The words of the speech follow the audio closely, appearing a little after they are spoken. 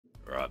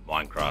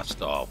Alright, Minecraft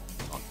style.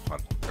 Time to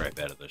punch the crap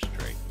out of this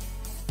tree.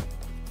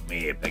 Come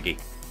here, piggy.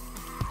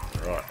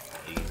 Alright,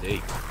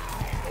 easy.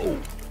 Oh.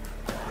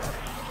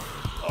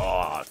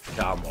 Oh,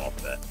 come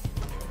off it.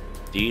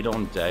 Dead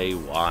on day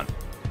one.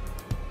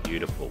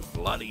 Beautiful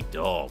bloody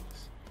dogs.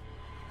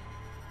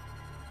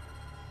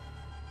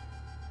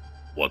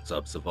 What's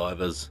up,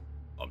 survivors?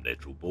 I'm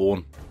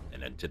NaturalBorn,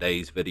 and in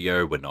today's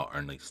video we're not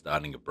only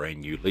starting a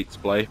brand new Let's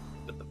Play,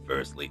 but the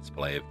first Let's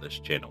Play of this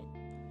channel.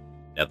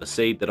 Now the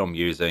seed that I'm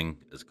using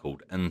is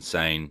called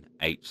Insane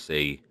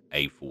HC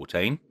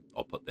A14.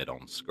 I'll put that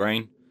on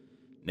screen.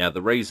 Now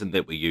the reason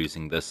that we're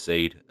using this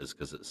seed is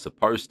because it's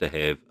supposed to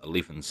have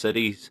 11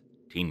 cities,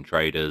 10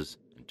 traders,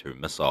 and 2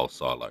 missile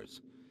silos.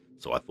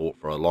 So I thought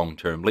for a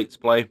long-term Let's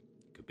Play, it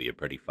could be a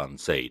pretty fun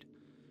seed.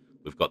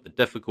 We've got the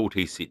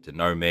difficulty set to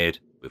Nomad,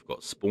 we've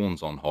got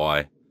spawns on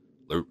high,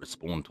 loot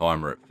respawn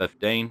timer at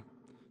 15,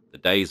 the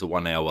days are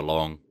 1 hour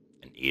long,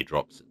 and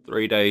airdrops at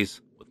 3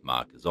 days with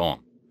markers on.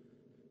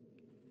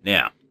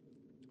 Now,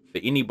 for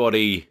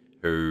anybody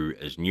who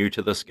is new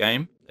to this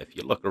game, if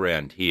you look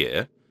around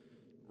here,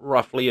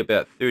 roughly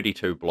about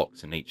 32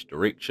 blocks in each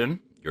direction,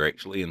 you're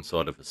actually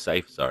inside of a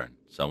safe zone.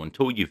 So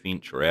until you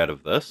venture out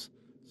of this,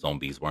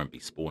 zombies won't be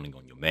spawning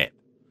on your map.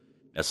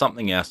 Now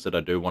something else that I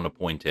do want to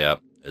point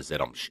out is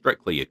that I'm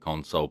strictly a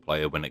console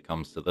player when it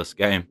comes to this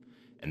game,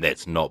 and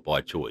that's not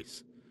by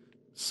choice.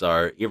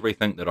 So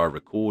everything that I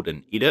record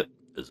and edit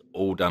is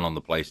all done on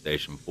the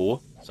PlayStation 4,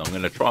 so I'm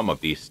going to try my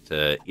best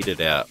to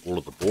edit out all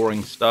of the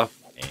boring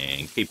stuff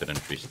and keep it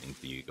interesting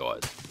for you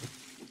guys.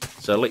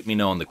 So let me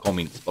know in the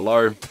comments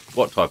below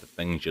what type of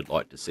things you'd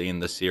like to see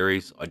in this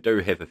series. I do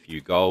have a few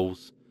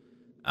goals.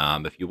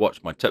 If you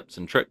watch my tips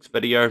and tricks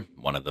video,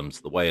 one of them's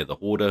the Way of the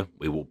Hoarder.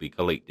 We will be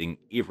collecting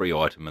every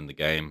item in the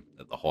game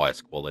at the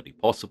highest quality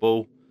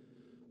possible.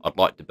 I'd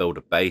like to build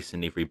a base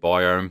in every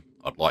biome.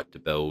 I'd like to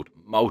build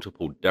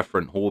multiple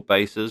different horde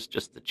bases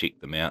just to check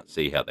them out,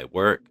 see how they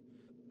work.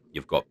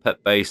 You've got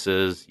pit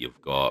bases,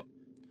 you've got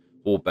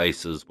horde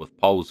bases with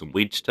poles and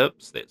wedge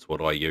tips. That's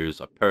what I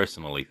use. I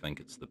personally think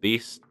it's the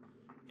best.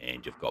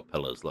 And you've got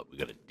pillars. Look, we've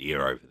got a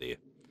deer over there.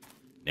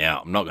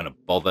 Now, I'm not going to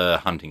bother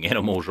hunting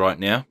animals right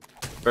now.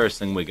 The first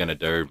thing we're going to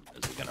do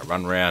is we're going to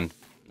run around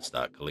and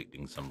start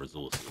collecting some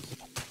resources.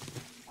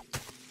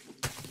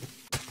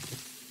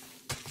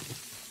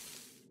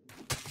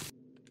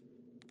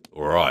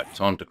 Alright,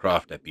 time to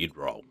craft a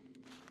bedroll.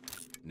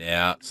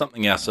 Now,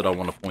 something else that I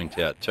want to point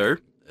out too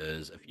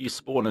is if you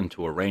spawn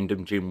into a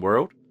random gen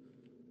world,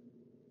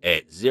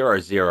 at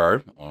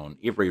 0-0 on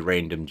every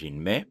random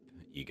gen map,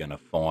 you're going to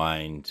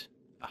find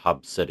a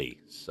hub city.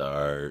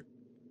 So,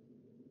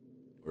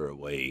 where are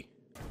we?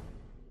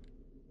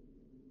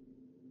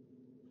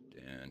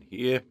 Down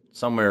here.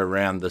 Somewhere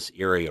around this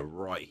area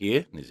right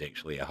here, there's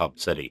actually a hub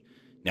city.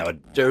 Now, I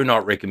do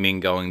not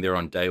recommend going there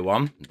on day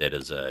one. That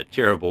is a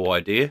terrible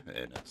idea,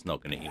 and it's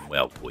not going to end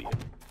well for you.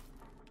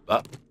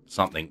 But,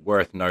 something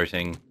worth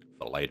noting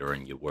for later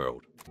in your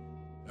world.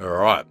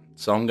 Alright,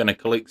 so I'm going to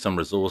collect some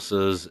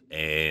resources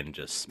and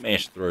just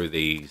smash through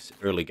these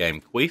early game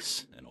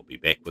quests, and I'll be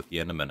back with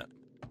you in a minute.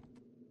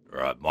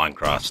 Alright,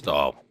 Minecraft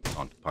style.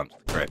 Time to punch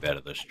the crap out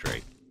of this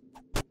tree.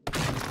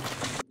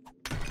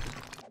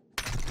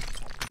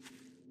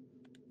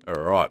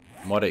 Alright,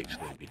 might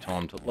actually be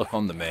time to look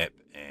on the map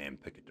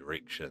and pick a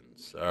direction.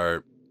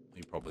 So,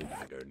 we probably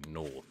want to go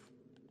north.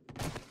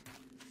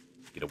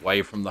 Get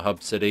away from the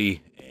hub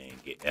city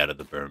and get out of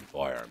the burn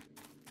biome.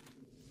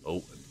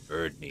 Oh, a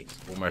bird nest.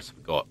 Almost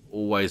forgot.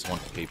 Always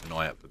want to keep an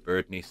eye out for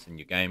bird nests in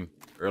your game,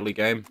 early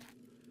game.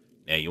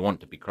 Now you want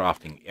to be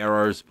crafting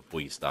arrows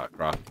before you start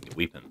crafting your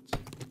weapons.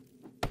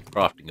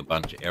 Crafting a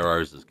bunch of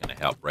arrows is going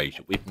to help raise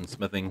your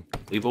weaponsmithing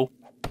level,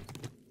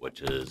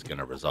 which is going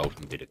to result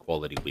in better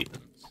quality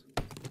weapons.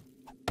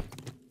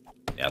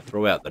 Now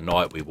throughout the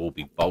night we will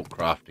be bulk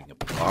crafting a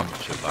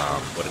bunch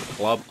of wooden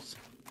clubs,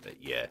 but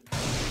yeah,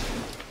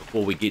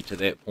 before we get to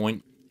that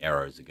point,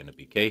 arrows are going to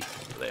be key,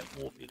 so they have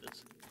more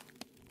feathers.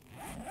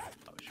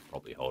 I should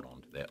probably hold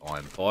on to that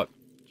iron pipe,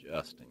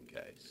 just in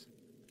case.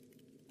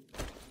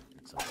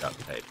 Some duct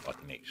tape, I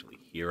can actually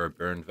hear a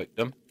burn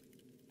victim.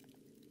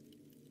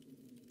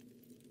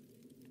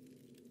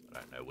 I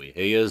don't know where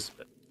he is,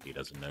 but he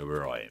doesn't know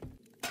where I am.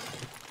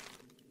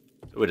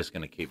 So we're just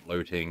going to keep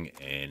looting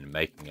and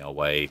making our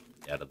way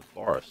out of the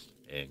forest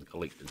and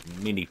collect as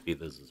many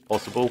feathers as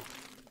possible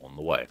on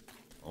the way.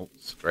 Oh,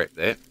 scrap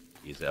that.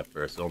 Here's our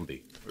first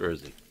zombie. Where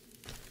is he?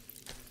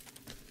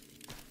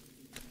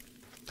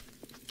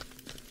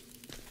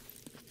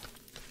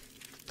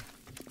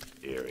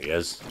 There he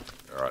is.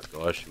 Alright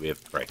guys, we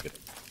have cracked it.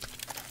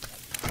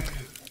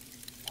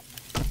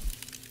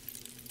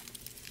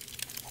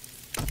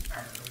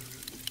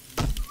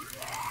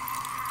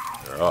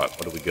 Alright,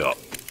 what do we got?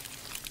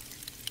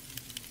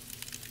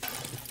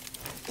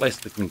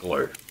 Plastic and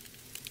glue.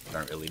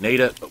 Don't really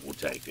need it, but we'll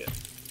take it.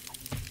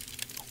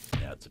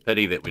 Now it's a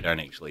pity that we don't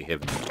actually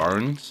have any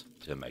bones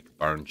to make a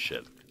bone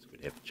shiv, because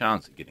we'd have a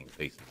chance of getting a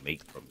piece of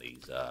meat from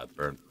these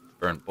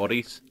burnt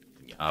bodies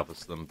when you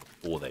harvest them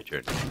before they turn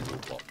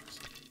into blocks.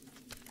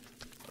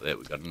 There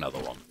we got another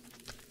one.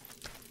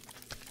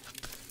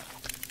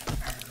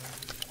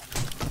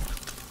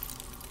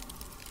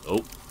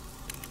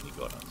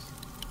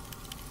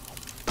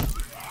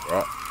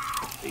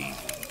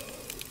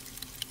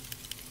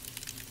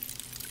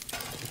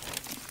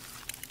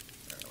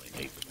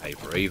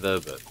 paper either,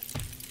 but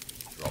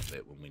drop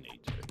that when we need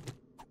to.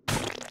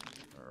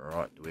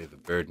 Alright, do we have a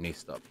bird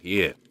nest up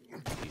here?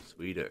 Yes,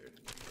 we do.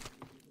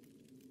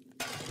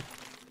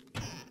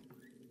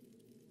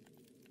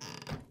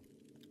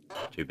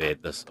 Too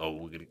bad this... Oh,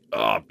 we're gonna...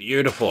 Oh,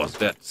 beautiful! I was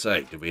about to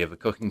say, did we have a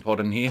cooking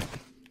pot in here?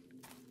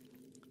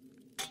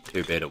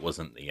 Too bad it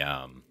wasn't the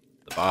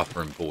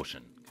bathroom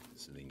portion.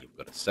 So then you've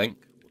got a sink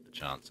with the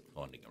chance of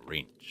finding a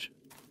wrench.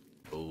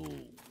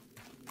 Ooh.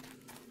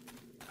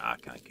 Nah, I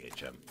can't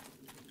catch him.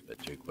 It's a bit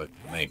too quick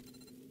for me.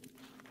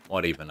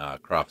 Might even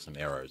craft some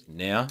arrows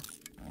now,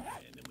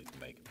 and then we can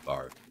make a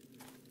bow.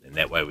 And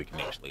that way we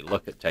can actually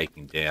look at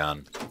taking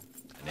down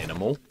an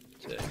animal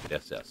to get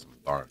ourselves some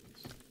bones.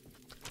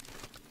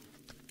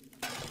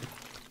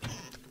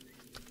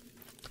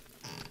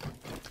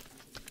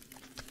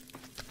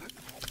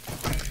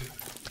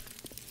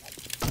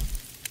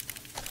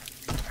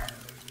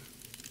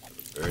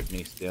 Bird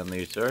nest down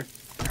there, sir.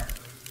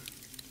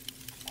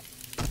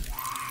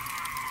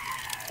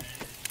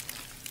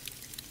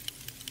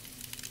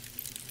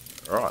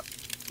 Alright,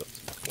 got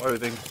some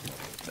clothing.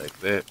 I'll take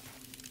that.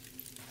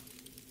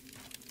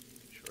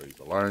 Make sure he's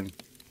alone.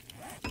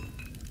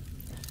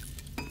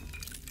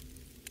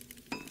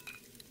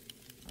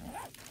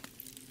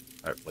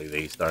 Hopefully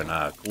these don't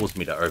cause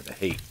me to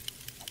overheat.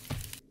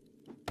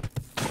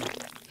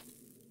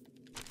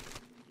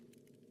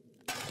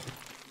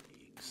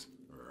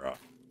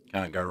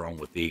 Can't go wrong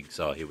with eggs.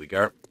 So here we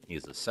go.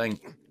 Here's a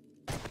sink.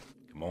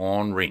 Come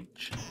on,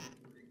 wrench.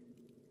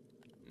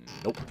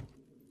 Nope.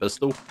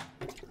 Pistol.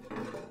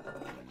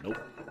 Nope.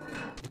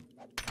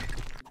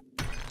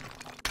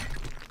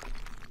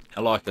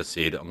 Now, like I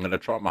said, I'm going to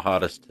try my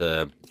hardest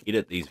to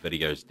edit these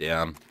videos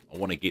down. I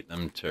want to get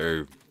them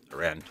to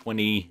around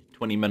 20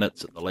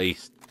 minutes at the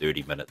least,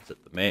 30 minutes at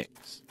the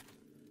max.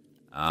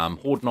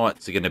 Horde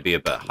nights are going to be a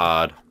bit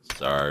hard,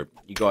 so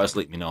you guys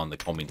let me know in the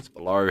comments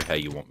below how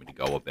you want me to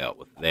go about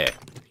with that.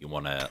 If you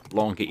want a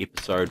longer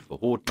episode for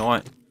Horde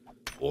night,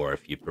 or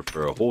if you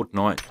prefer a Horde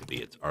night to be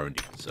its own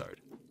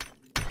episode.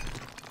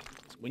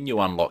 It's when you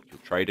unlock your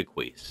trader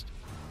quest.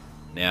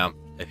 Now,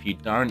 if you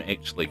don't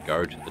actually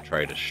go to the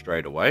trader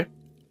straight away,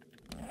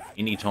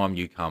 anytime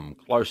you come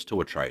close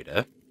to a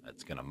trader,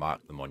 it's going to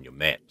mark them on your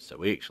map. So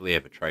we actually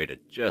have a trader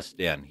just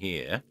down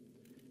here,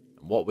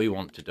 and what we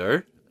want to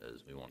do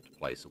is we want to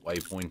place a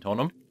waypoint on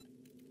them.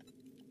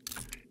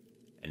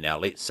 And now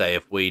let's say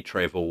if we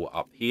travel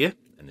up here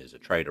and there's a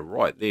trader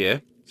right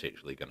there, it's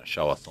actually going to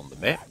show us on the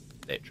map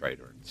that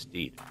trader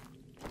instead.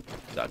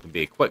 So it can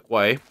be a quick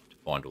way to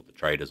find all the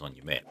traders on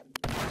your map.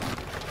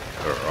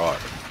 Alright,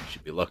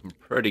 should be looking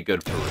pretty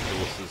good for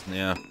resources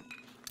now.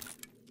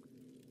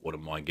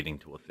 Wouldn't mind getting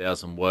to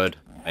 1,000 wood,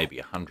 maybe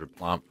 100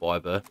 plant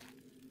fibre.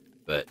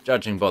 But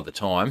judging by the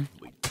time,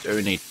 we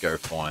do need to go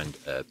find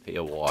a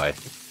POI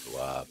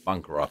to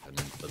bunker up in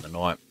for the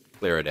night,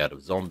 clear it out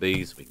of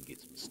zombies, we can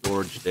get some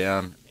storage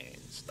down and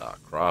start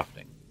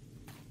crafting.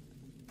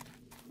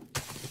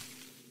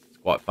 It's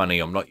quite funny,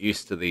 I'm not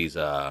used to these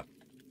 1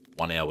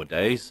 hour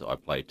days. I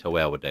play 2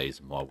 hour days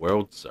in my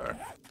world, so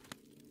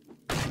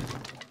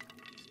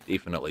it's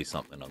definitely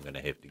something I'm going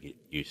to have to get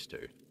used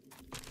to.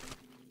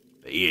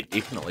 But yeah,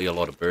 definitely a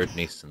lot of bird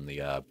nests in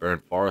the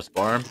burnt forest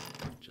biome,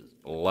 which is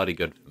bloody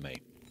good for me.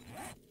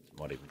 So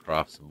might even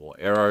craft some more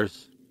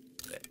arrows.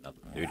 That, another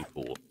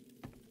 34.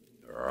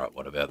 Alright,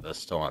 what about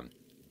this time?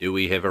 Do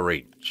we have a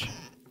wrench?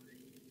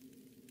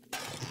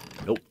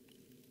 Nope.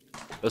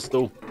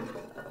 Pistol?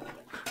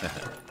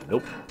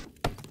 Nope.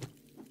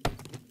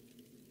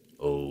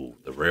 Oh,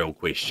 the real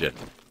question.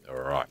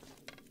 Alright,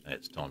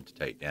 it's time to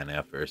take down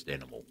our first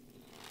animal.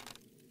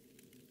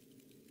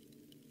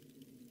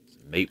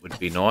 Some meat would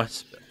be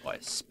nice, but I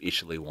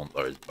especially want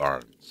those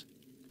bones.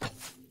 Oh,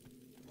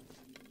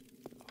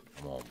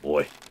 come on,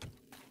 boy.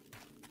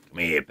 Come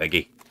here,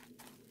 piggy.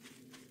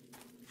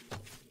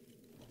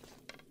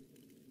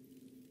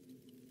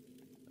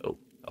 Oh,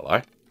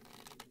 hello.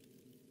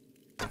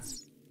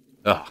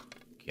 Oh,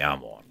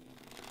 come on.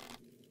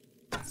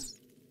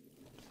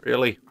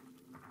 Really?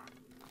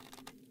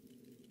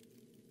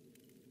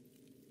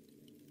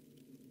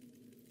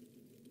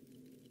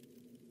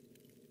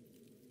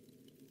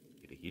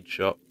 Get a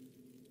headshot.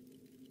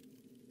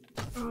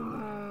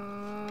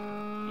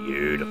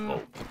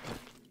 Beautiful.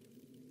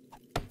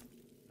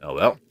 Oh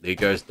well, there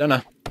goes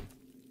dinner.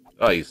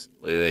 Oh, he's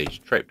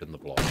trapped in the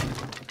block.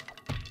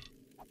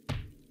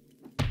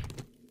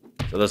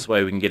 So this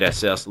way we can get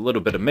ourselves a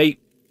little bit of meat,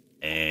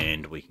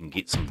 and we can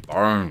get some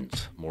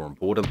bones, more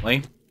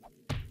importantly.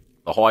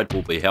 The hide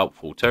will be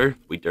helpful too.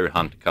 If we do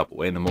hunt a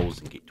couple animals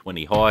and get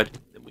 20 hide,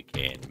 then we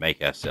can make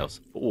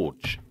ourselves a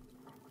forge.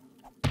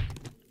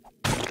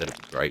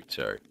 That'd be great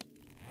too.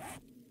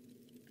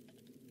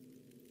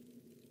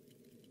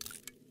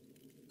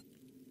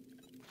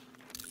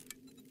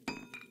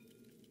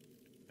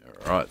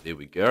 Alright, there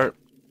we go.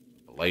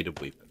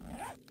 Bladed weapon.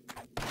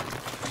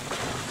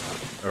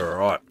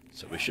 Alright,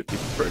 so we should be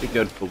pretty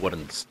good for wood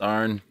and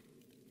stone.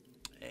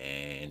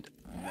 And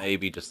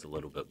maybe just a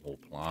little bit more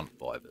plant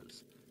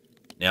fibres.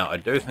 Now, I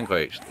do think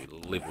I actually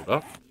leveled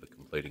up for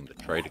completing the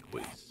trader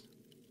quest.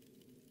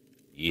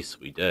 Yes,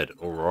 we did.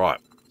 Alright.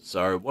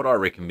 So, what I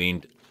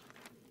recommend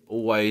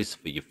always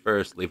for your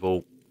first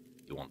level,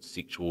 you want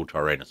sexual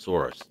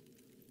Tyrannosaurus.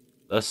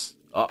 This,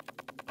 oh,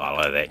 I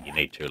like that. You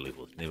need 2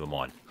 levels. Never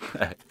mind.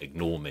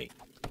 Ignore me.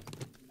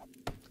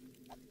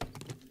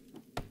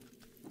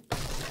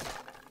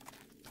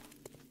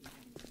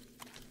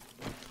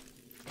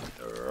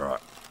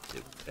 Alright. See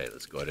if we can take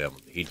this guy down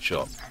with the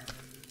headshot.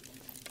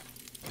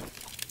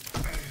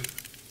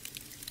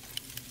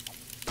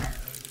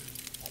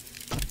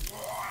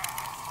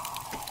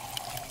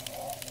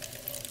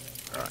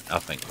 Alright, I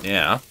think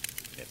now,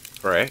 have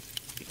to crack,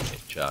 get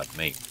that charred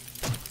meat.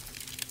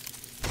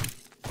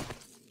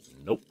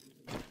 Nope.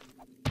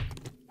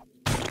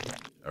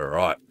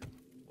 Alright,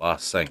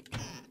 last sink.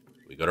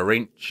 We got a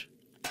wrench.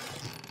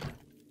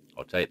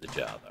 I'll take the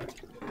jar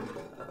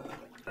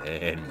though.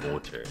 And more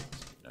turds.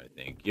 No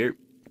thank you.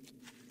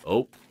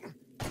 Oh,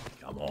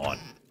 come on.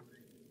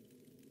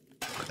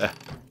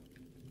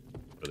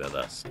 Look at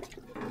this.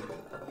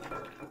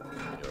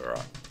 You're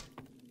right.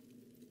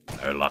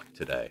 No luck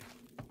today.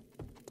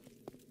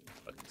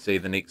 I can see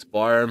the next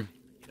biome.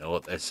 You know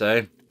what they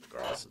say?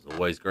 Grass is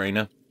always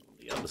greener on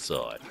the other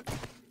side.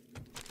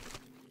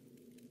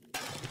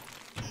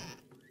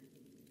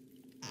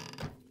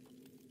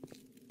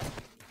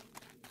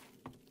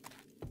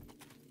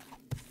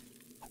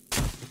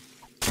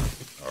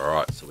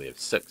 Alright, so we have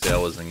 6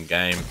 hours in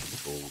game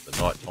until the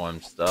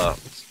nighttime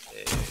starts.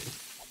 And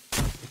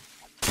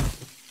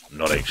I'm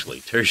not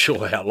actually too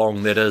sure how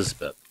long that is,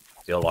 but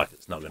I feel like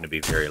it's not going to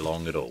be very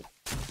long at all.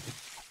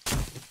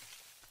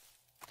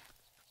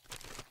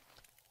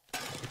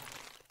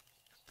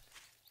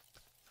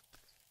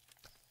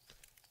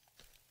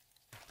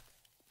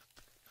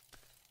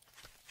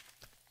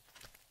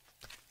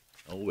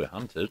 Oh, we're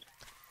hunted.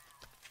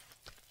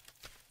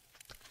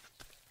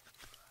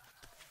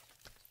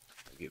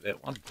 Did I get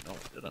that one? No,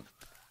 I didn't.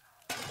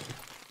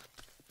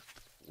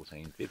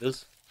 14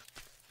 feathers.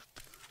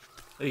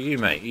 So you,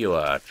 mate, you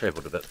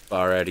travelled a bit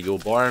far out of your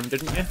biome,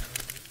 didn't you?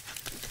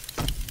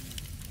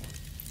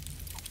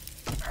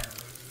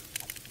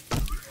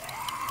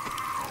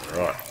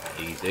 Right,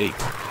 easy.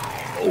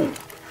 Oh!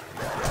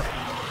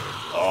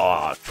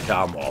 Oh,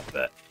 come off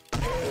it.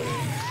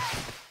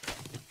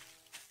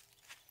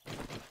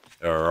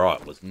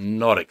 Alright, was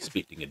not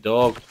expecting a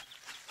dog.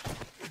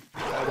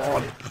 Come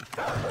on.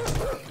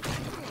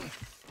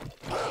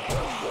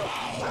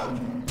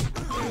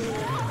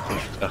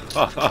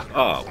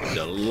 Would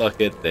you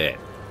look at that.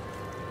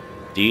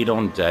 Dead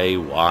on day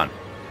 1.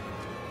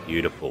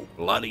 Beautiful.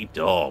 Bloody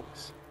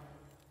dogs.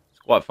 It's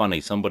quite funny,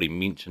 somebody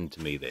mentioned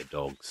to me that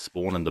dogs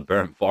spawn in the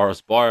burnt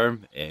forest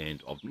biome,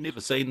 and I've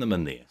never seen them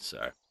in there,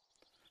 so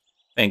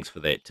thanks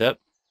for that tip.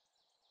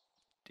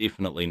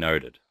 Definitely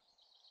noted.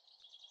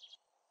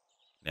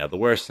 Now the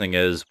worst thing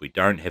is we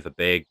don't have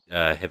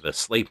a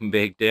sleeping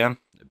bag down,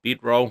 a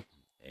bedroll,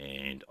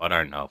 and I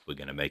don't know if we're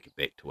going to make it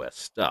back to our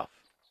stuff,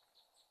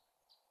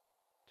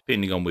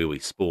 depending on where we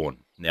spawn.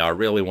 Now I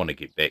really want to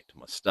get back to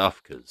my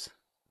stuff because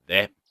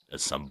that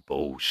is some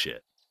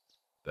bullshit.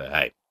 But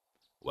hey,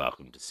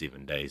 welcome to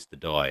 7 Days to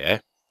Die, eh?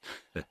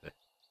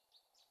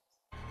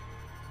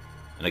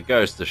 And it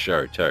goes to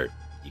show too,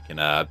 you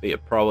can be a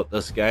pro at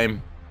this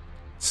game,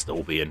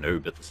 still be a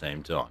noob at the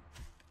same time.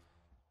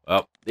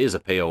 Well, there's a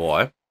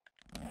POI,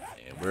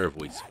 and where have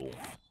we spawned?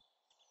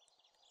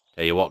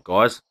 Tell you what,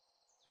 guys,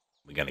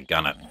 we're going to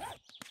gun it.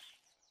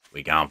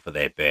 We're going for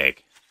that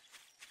bag.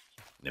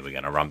 And then we're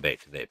going to run back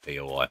to that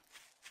POI.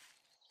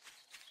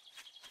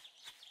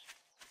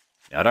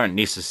 Now, I don't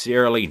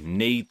necessarily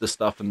need the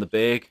stuff in the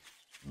bag,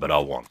 but I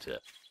want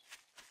it.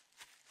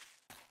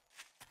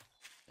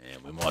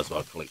 And we might as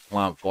well collect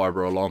plant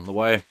fibre along the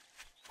way.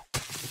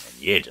 And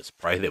yeah, just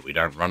pray that we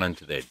don't run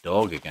into that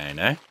dog again,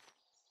 eh?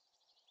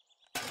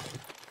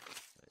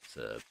 It's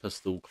a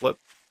pistol clip.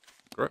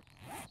 Grip.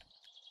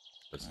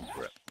 Pistol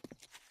grip.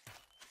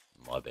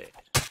 My bad.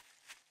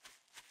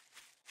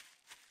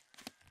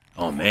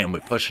 Oh man,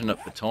 we're pushing it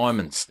for time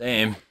and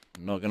stam.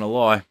 I'm not going to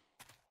lie.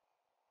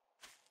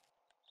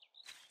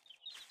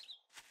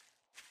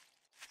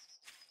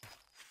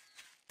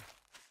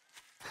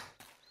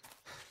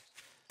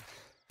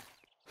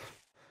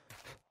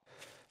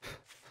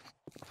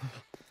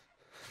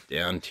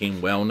 Down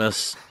 10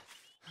 wellness.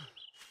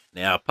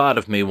 Now, part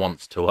of me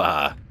wants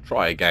to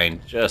try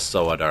again just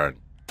so I don't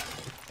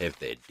have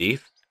that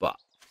death, but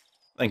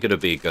I think it'd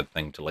be a good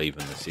thing to leave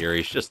in the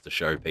series just to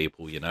show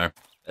people, you know,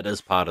 it is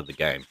part of the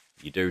game.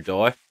 You do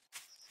die,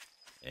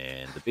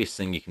 and the best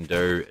thing you can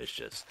do is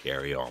just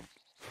carry on.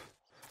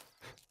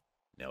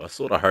 Now, I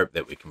sort of hope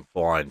that we can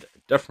find a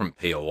different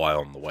POI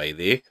on the way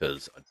there,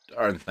 because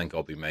I don't think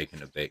I'll be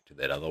making it back to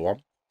that other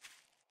one.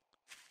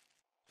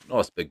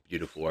 Nice big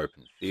beautiful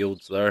open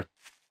fields though,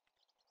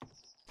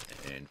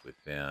 and we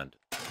found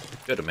a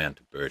good amount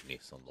of bird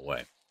nests on the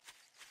way.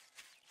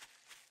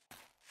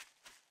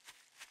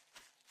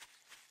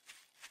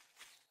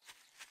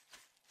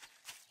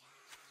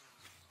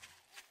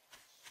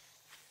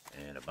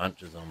 And a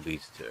bunch of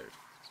zombies too.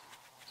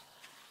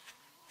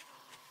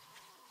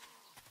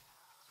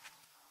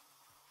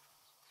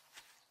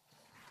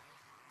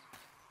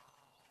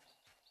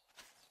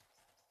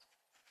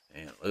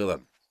 Look at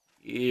them.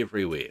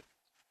 Everywhere.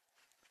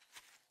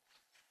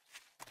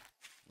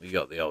 We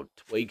got the old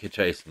tweaker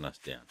chasing us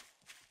down.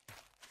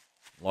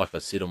 Like I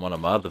said in one of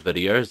my other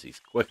videos, he's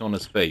quick on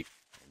his feet.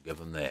 I'll give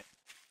him that.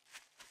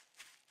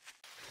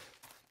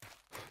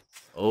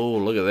 Oh,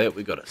 look at that.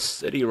 We got a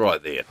city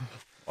right there.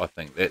 I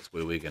think that's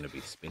where we're going to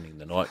be spending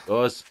the night,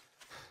 guys.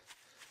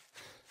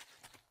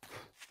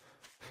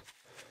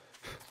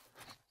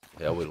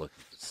 How are we looking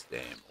for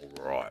Stam?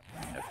 Alright.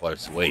 How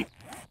close are we?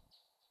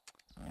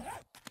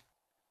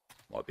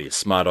 Might be a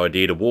smart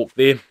idea to walk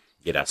there,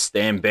 get our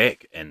Stam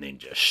back, and then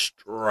just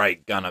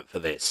straight gun it for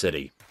that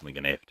city. We're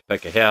going to have to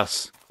pick a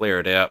house, clear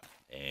it out,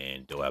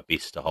 and do our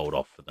best to hold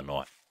off for the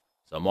night.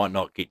 So I might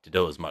not get to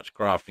do as much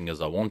crafting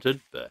as I wanted,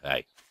 but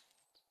hey,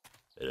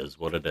 it is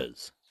what it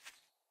is.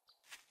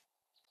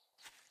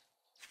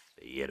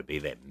 But yeah, to be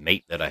that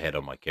meat that I had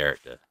on my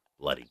character,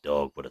 bloody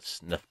dog would have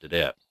sniffed it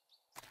out.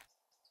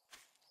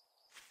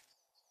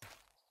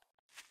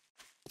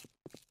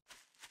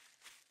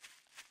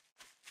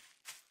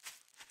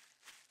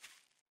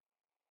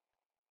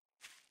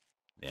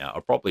 Now,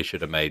 I probably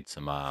should have made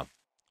some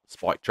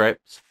spike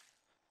traps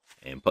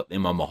and put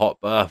them on my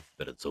hotbar,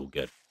 but it's all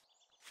good.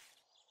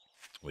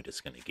 We're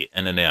just going to get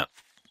in and out.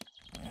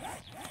 Oh,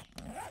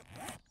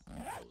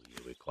 yeah,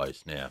 we're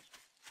close now.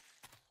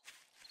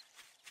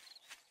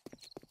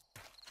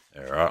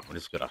 Alright, we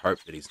just got to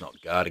hope that he's not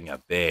guarding our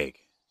bag.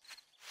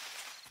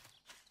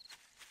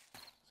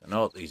 So I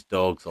know what these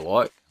dogs are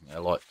like. They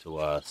like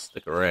to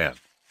stick around.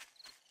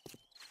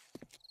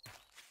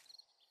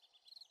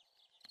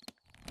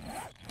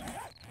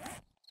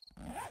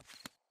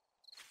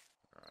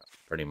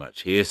 Pretty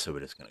much here, so we're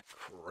just going to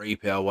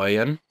creep our way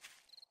in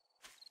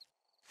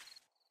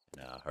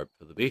and hope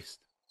for the best.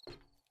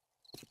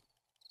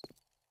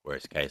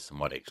 Worst case, I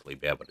might actually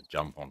be able to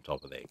jump on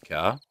top of that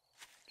car,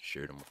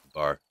 shoot him with the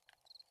bow.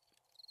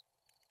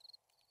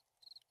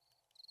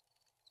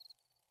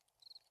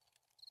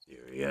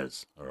 There he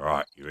is.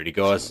 Alright, you ready,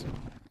 guys?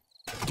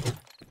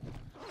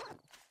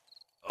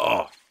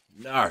 Oh,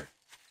 no.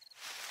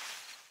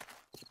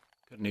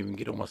 Couldn't even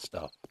get all my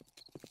stuff.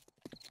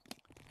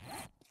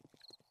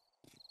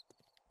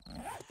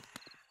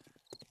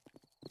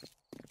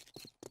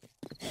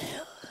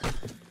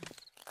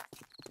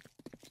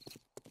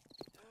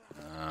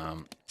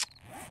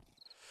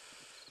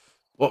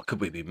 What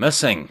could we be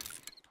missing?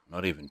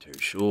 Not even too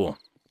sure.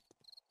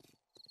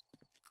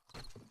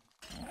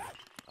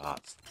 Ah,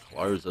 it's the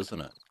clothes, isn't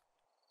it?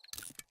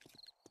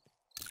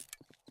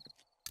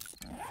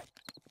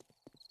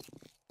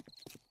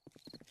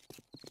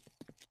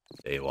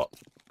 Tell you what,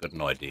 got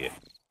an idea.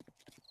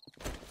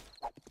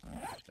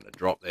 Just going to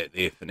drop that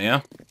there for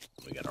now.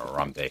 We're going to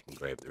run back and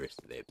grab the rest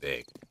of that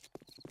bag.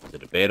 Is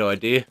it a bad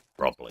idea?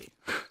 Probably.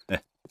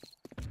 But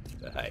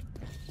hey,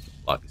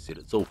 like I said,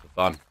 it's all for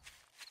fun.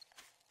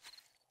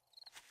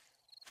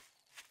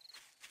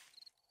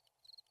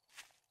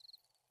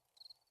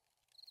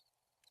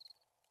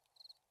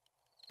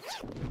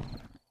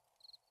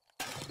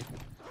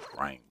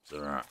 Frames,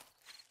 alright.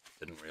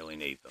 Didn't really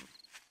need them.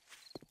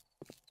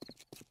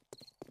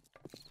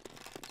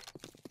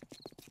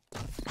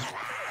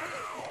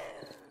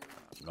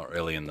 I'm not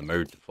really in the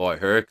mood to fight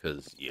her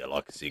because, yeah,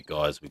 like I said,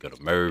 guys, we got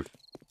to move.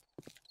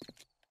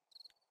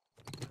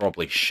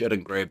 Probably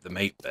shouldn't grab the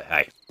meat, but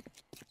hey.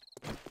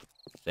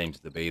 Seems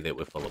to be that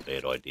we're full of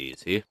bad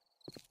ideas here.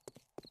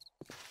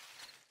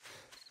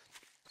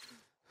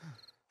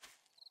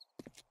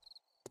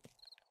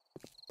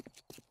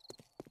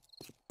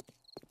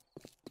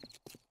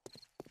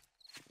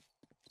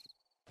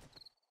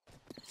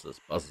 What's this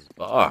buzz's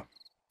bar?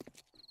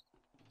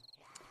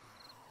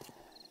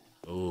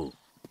 Ooh,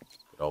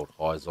 good old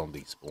high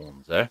zombie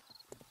spawns, eh?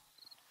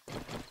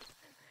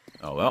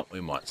 Oh well, we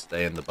might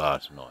stay in the bar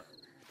tonight.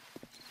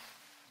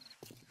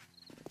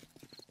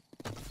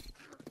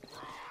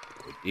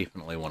 We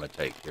definitely want to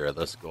take care of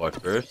this guy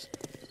first.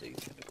 He's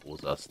going to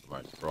cause us the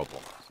most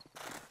problem.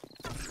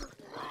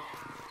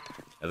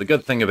 Now the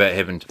good thing about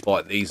having to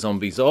fight these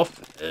zombies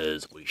off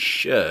is we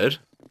should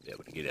be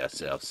able to get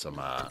ourselves some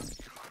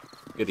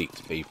good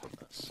XP from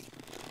this.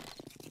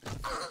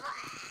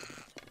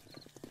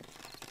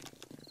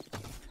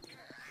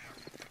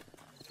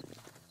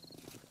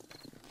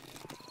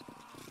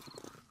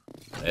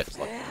 That's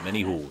like a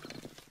mini horde.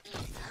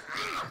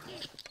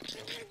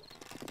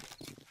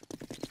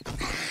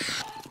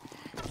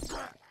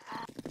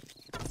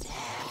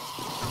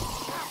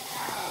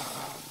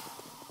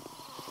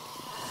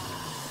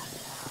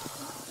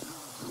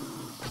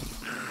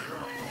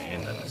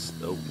 And that is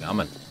still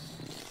coming.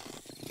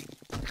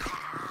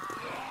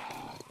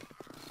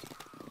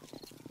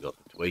 Got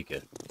the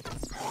tweaker.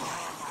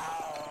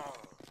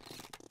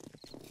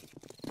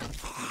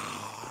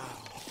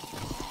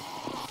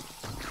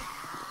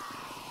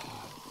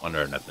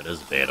 Wondering if it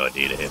is a bad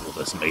idea to have all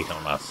this meat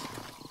on us.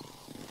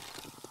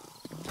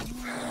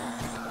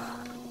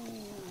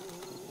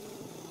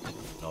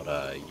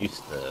 Not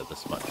used to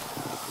this much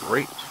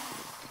reach.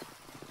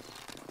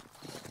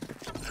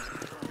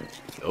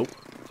 Oh,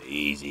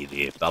 easy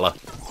there, fella.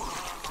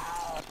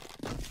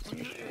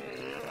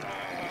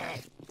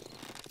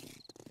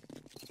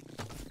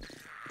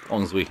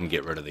 long as we can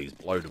get rid of these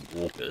bloated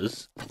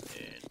walkers,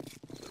 and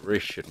the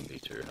rest shouldn't be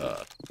too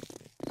hard.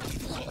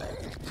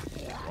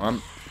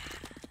 One.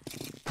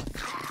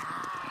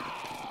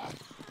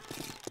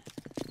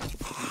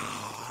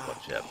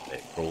 Watch out for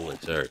that crawler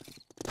too.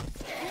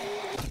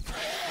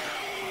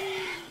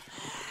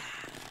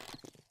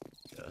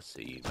 I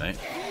see you, mate.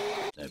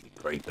 Don't be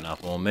creeping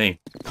up on me.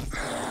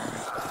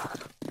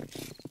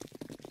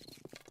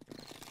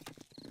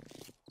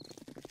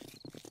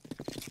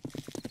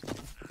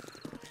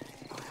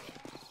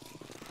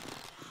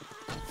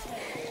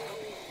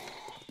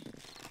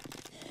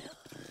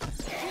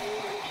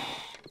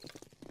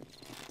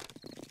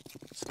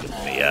 It's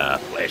giving me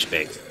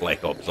flashbacks to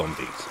Black Ops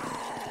Zombies.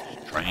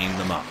 Just train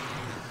them up.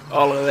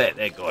 Oh, look at that.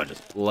 That guy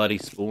just bloody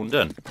spawned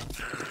in.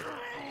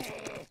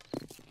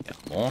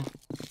 Come on.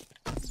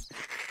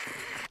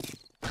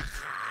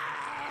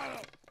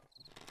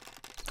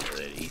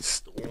 He's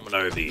storming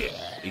over here.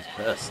 He's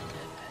pissed.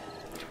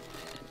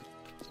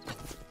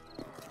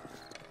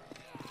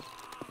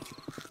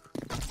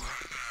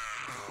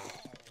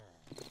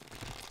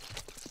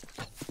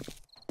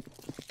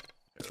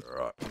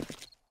 Alright.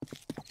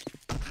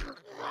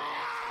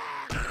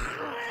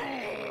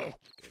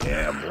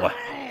 Yeah, boy.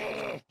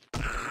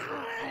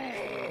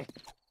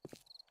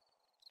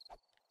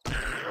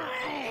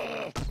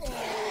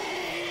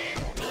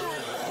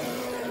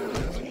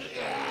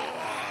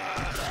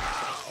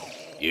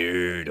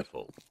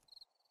 Beautiful.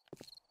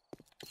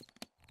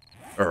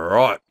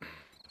 Alright,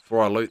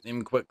 before I loot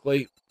them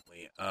quickly,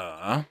 we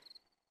are...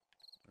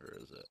 Where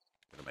is it?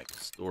 Gonna make a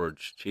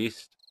storage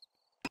chest.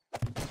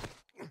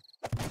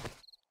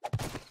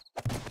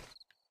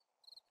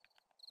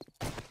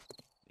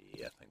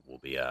 Yeah, I think we'll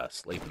be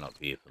sleeping up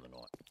here for the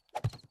night.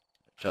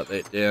 Shut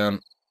that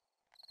down.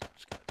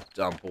 Just gonna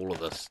dump all of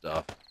this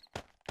stuff.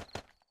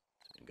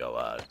 And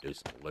go do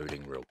some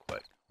looting real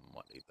quick.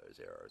 Might need those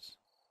arrows.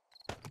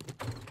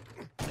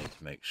 Need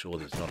to make sure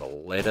there's not a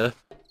ladder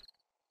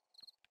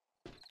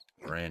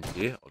around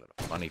here. I've got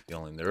a funny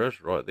feeling there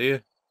is right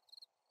there.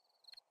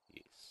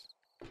 Yes.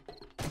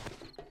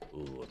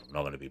 Ooh, I'm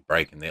not going to be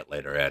breaking that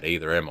ladder out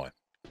either, am I?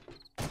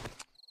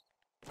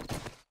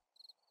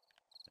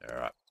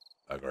 Alright,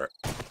 bugger it.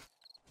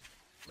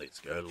 Let's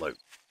go loot.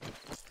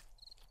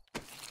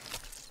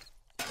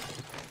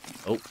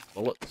 Oh,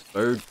 bullets,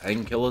 food,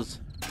 painkillers.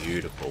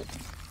 Beautiful.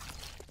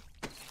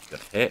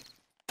 Got a hat.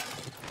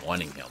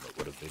 Mining helmet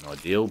would have been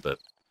ideal, but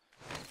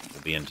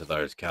we'll be into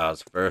those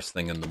cars first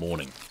thing in the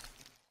morning.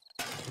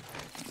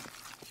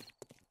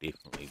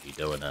 Definitely be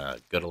doing a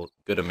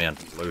good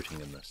amount of looting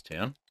in this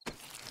town.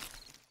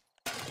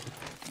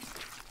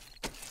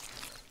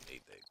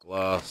 Need that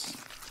glass.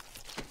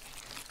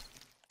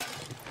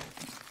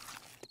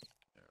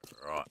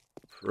 Alright,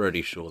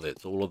 pretty sure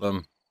that's all of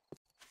them.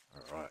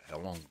 Alright, how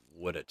long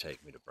would it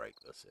take me to break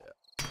this out?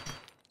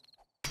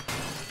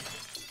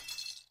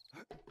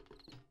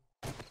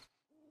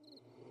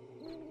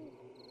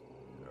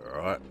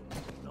 Alright,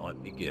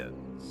 night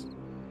begins.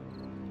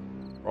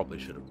 Probably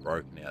should have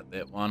broken out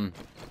that one.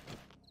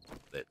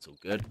 That's all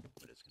good.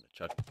 We're just going to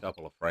chuck a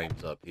couple of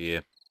frames up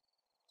here.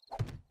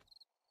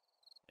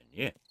 And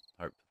yeah,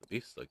 hope for the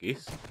best, I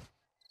guess.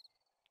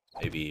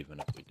 Maybe even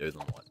if we do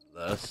them like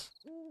this,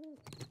 then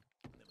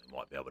we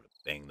might be able to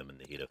bang them in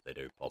the head if they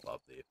do pop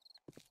up there.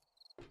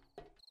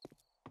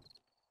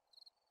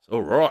 So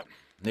alright,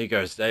 there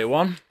goes day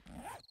one.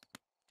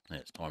 And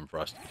it's time for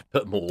us to get a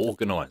bit more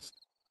organised.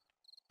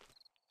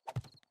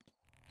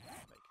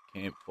 Make a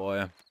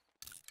campfire.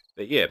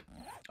 But yeah,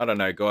 I don't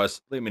know,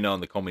 guys. Let me know in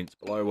the comments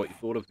below what you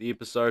thought of the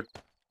episode.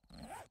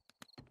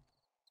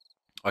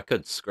 I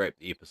could scrap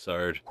the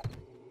episode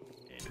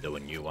and do a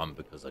new one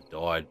because I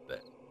died,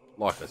 but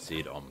like I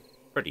said, I'm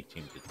pretty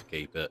tempted to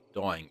keep it.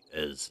 Dying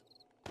is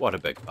quite a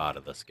big part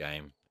of this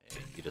game,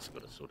 and you just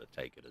got to sort of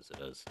take it as it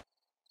is.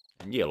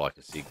 And yeah, like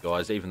I said,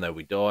 guys, even though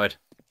we died,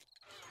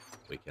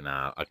 we can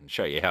I can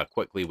show you how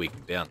quickly we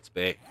can bounce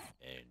back,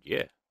 and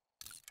yeah,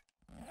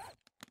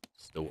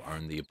 still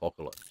own the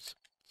apocalypse.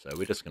 So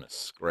we're just going to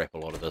scrap a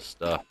lot of this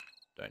stuff.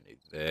 Don't need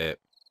that.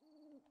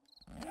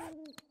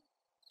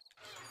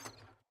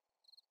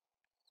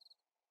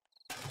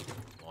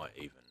 Might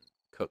even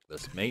cook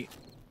this meat.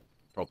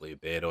 Probably a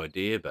bad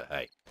idea, but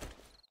hey,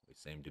 we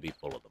seem to be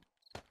full of them.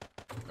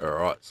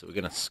 Alright, so we're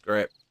going to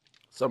scrap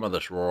some of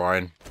this raw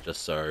iron,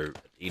 just so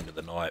at the end of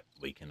the night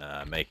we can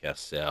make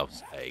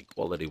ourselves a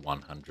quality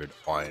 100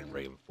 iron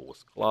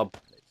reinforced club.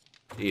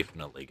 That's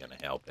definitely going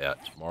to help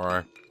out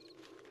tomorrow.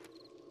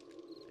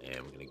 And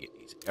we're going to get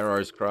these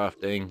arrows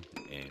crafting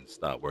and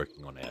start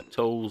working on our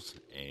tools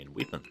and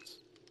weapons.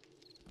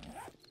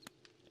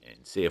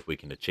 And see if we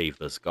can achieve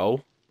this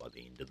goal by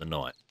the end of the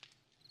night.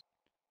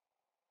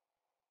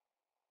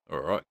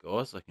 Alright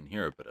guys, I can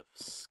hear a bit of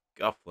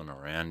scuffling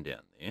around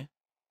down there.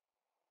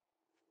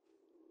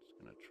 Just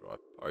going to try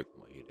poke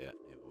my head out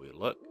and have a wee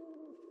look.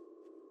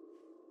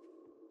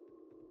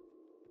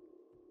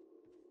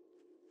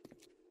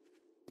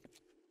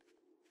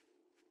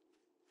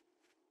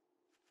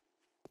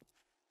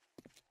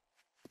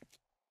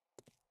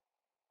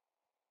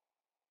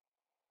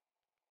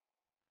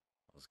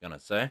 I was going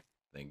to say,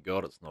 thank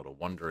God it's not a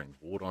wandering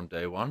horde on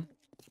day one.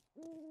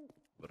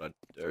 But I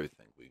do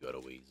think we got a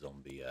wee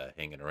zombie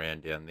hanging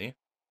around down there.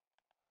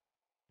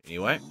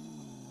 Anyway.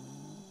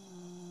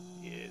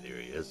 Yeah, there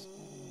he is.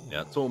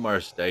 Now, it's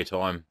almost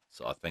daytime,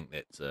 so I think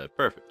that's a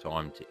perfect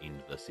time to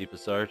end this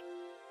episode.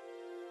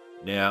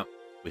 Now,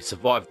 we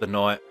survived the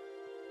night,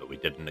 but we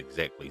didn't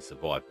exactly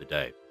survive the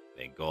day.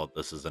 Thank God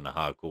this isn't a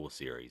hardcore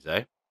series,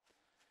 eh?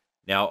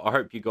 Now, I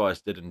hope you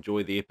guys did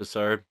enjoy the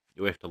episode.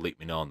 You'll have to let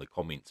me know in the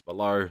comments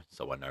below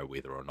so I know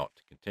whether or not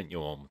to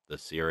continue on with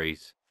this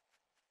series.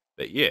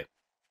 But yeah,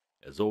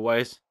 as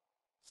always,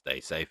 stay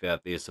safe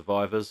out there,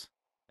 survivors,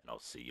 and I'll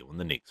see you in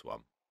the next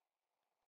one.